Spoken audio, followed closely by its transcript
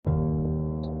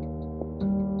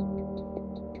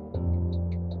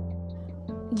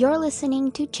You're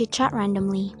listening to Chit Chat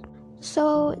Randomly.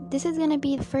 So, this is gonna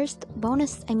be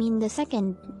the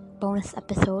second bonus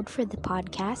episode for the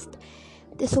podcast.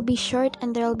 This will be short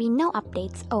and there will be no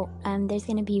updates. There's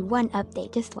gonna be one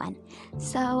update, just one.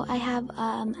 So, I have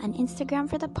an Instagram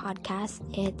for the podcast.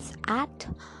 It's at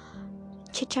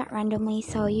Chit Chat Randomly,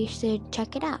 so you should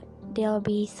check it out. There'll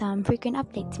be some frequent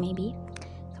updates, maybe.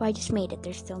 So, I just made it,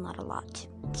 there's still not a lot.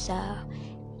 So,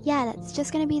 yeah, that's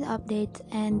just gonna be the update,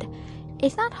 and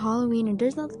it's not Halloween and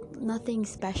there's nothing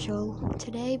special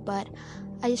today, but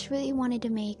I just really wanted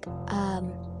to make a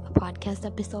podcast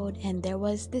episode, and there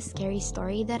was this scary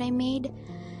story that I made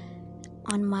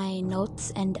on my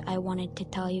notes and I wanted to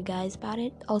tell you guys about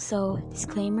it. Also,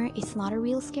 disclaimer, it's not a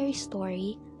real scary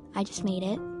story, I just made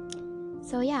it.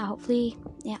 So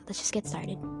let's just get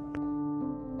started.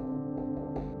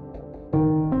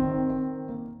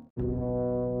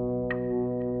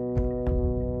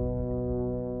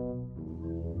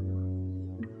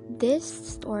 This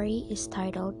story is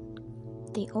titled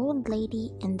The Old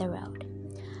Lady in the Road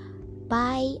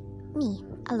by me,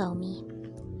 Alomi.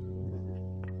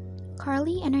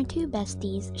 Carly and her two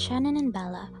besties, Shannon and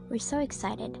Bella, were so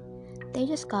excited. They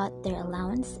just got their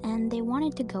allowance and they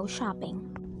wanted to go shopping.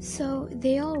 So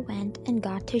they all went and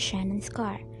got to Shannon's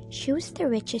car. She was the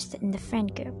richest in the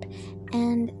friend group,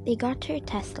 and they got her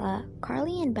Tesla.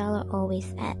 Carly and Bella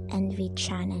always envied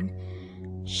Shannon.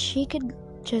 She could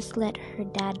just let her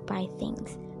dad buy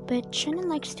things, but Shannon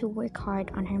likes to work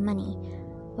hard on her money.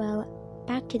 Well,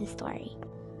 back to the story.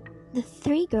 The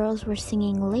three girls were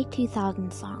singing late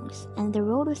 2000 songs, and the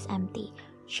road was empty.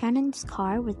 Shannon's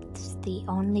car was the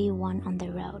only one on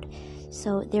the road,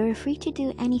 so they were free to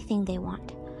do anything they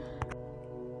want.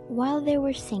 While they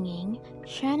were singing,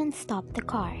 Shannon stopped the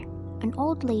car. An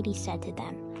old lady said to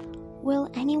them, "Will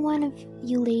any one of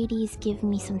you ladies give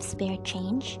me some spare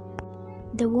change?"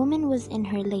 The woman was in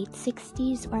her late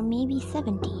 60s or maybe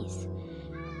 70s.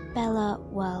 Bella,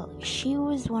 she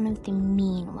was one of the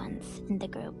mean ones in the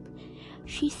group.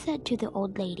 She said to the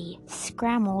old lady,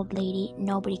 "Scram, old lady,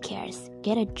 nobody cares.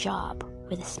 Get a job,"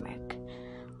 with a smirk.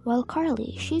 While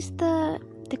Carly, she's the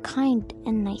kind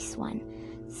and nice one.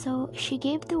 So she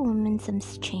gave the woman some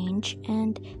change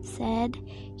and said,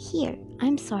 "Here,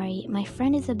 I'm sorry, my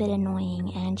friend is a bit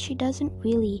annoying and she doesn't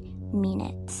really mean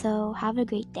it, so have a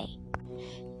great day."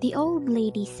 The old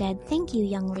lady said, "Thank you,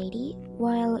 young lady,"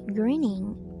 while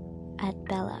grinning at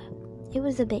Bella. It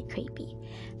was a bit creepy.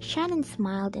 Shannon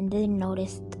smiled and didn't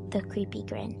notice the creepy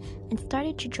grin and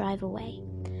started to drive away.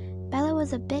 Bella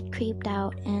was a bit creeped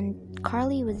out and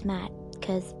Carly was mad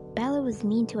because Bella was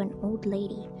mean to an old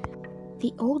lady.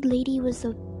 The old lady was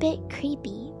a bit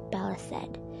creepy, Bella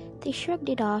said. They shrugged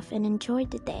it off and enjoyed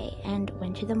the day and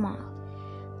went to the mall.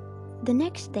 The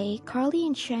next day, Carly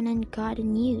and Shannon got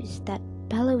news that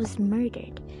Bella was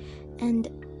murdered, and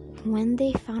when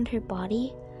they found her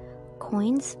body,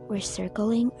 coins were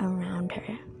circling around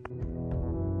her.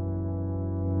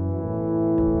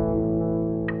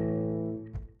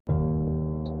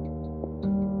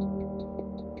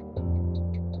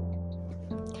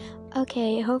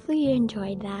 Okay, hopefully you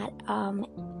enjoyed that.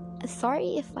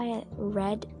 Sorry if I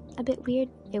read a bit weird.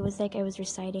 It was like I was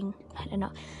reciting. I don't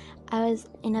know. I was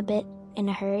in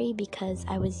a hurry because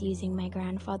I was using my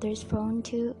grandfather's phone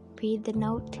to read the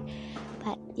note,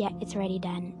 but yeah, it's already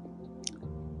done.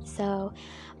 So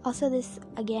also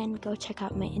go check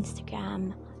out my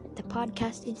Instagram, the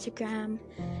podcast Instagram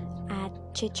at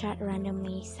Chit Chat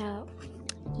Randomly. So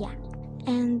yeah,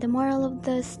 and the moral of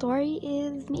the story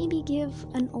is maybe give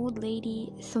an old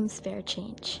lady some spare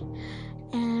change.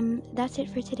 And that's it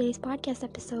for today's podcast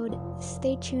episode.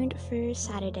 Stay tuned for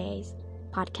Saturday's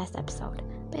podcast episode.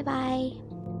 Bye bye.